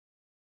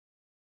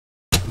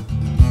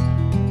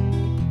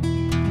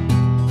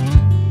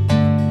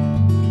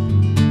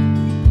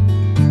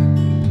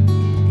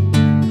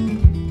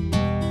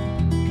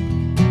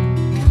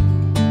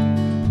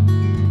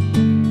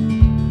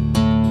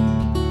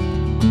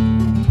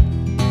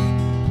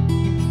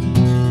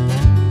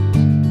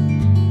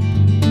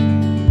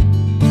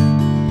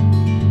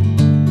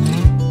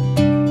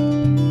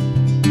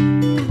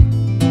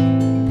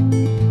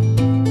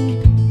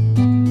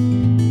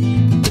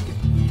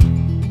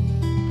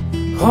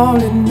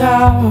Only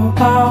now,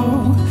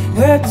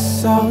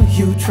 it's all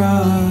you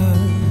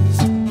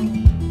trust.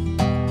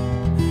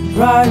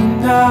 Right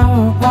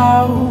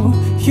now,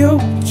 you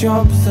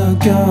jump the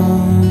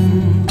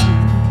gun.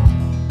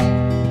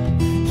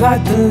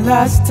 Like the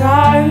last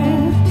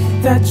time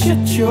that you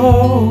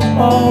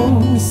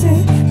chose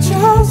it,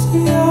 chose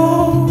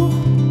you.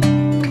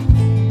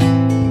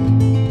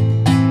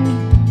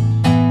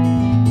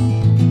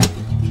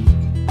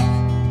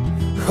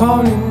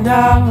 Only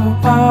now,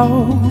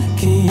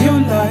 can you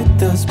light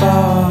the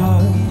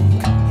spark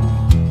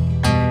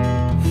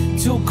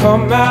to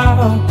come out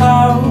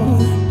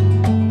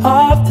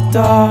of the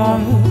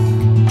dark?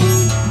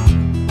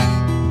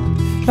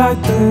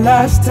 Like the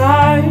last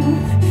time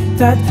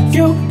that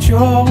you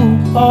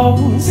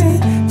chose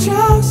it,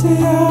 chose you.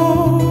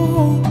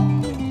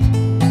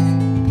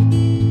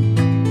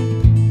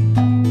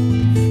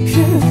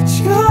 You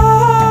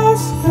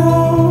chose you.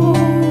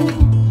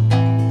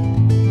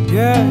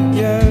 Yeah,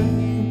 yeah.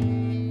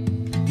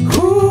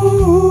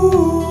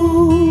 Ooh,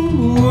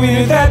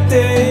 you're that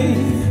day.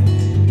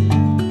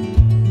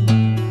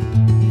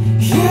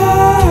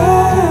 Yeah,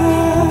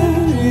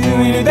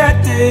 you're that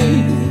day.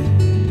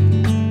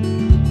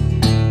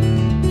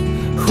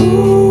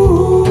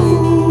 Ooh,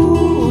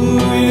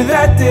 you're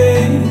that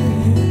day.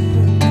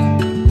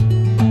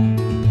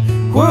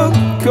 We'll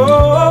go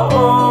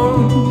on.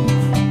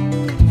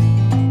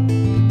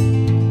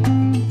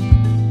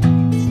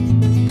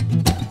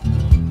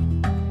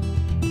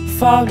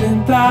 Falling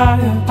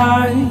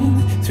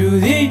blind through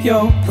the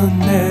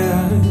open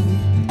air.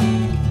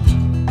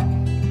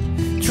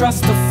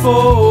 Trust the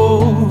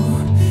fool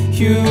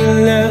you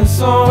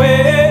left away.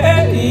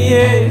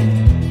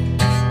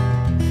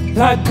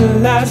 Like the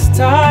last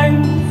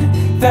time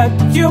that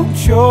you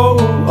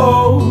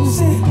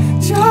chose it,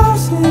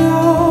 chose you.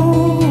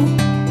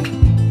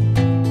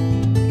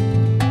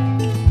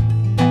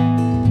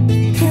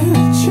 You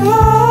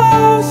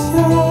chose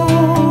you.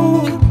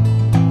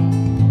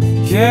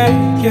 Yeah,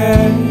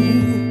 yeah.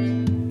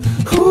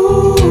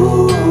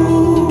 Ooh,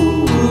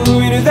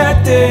 into that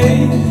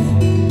day.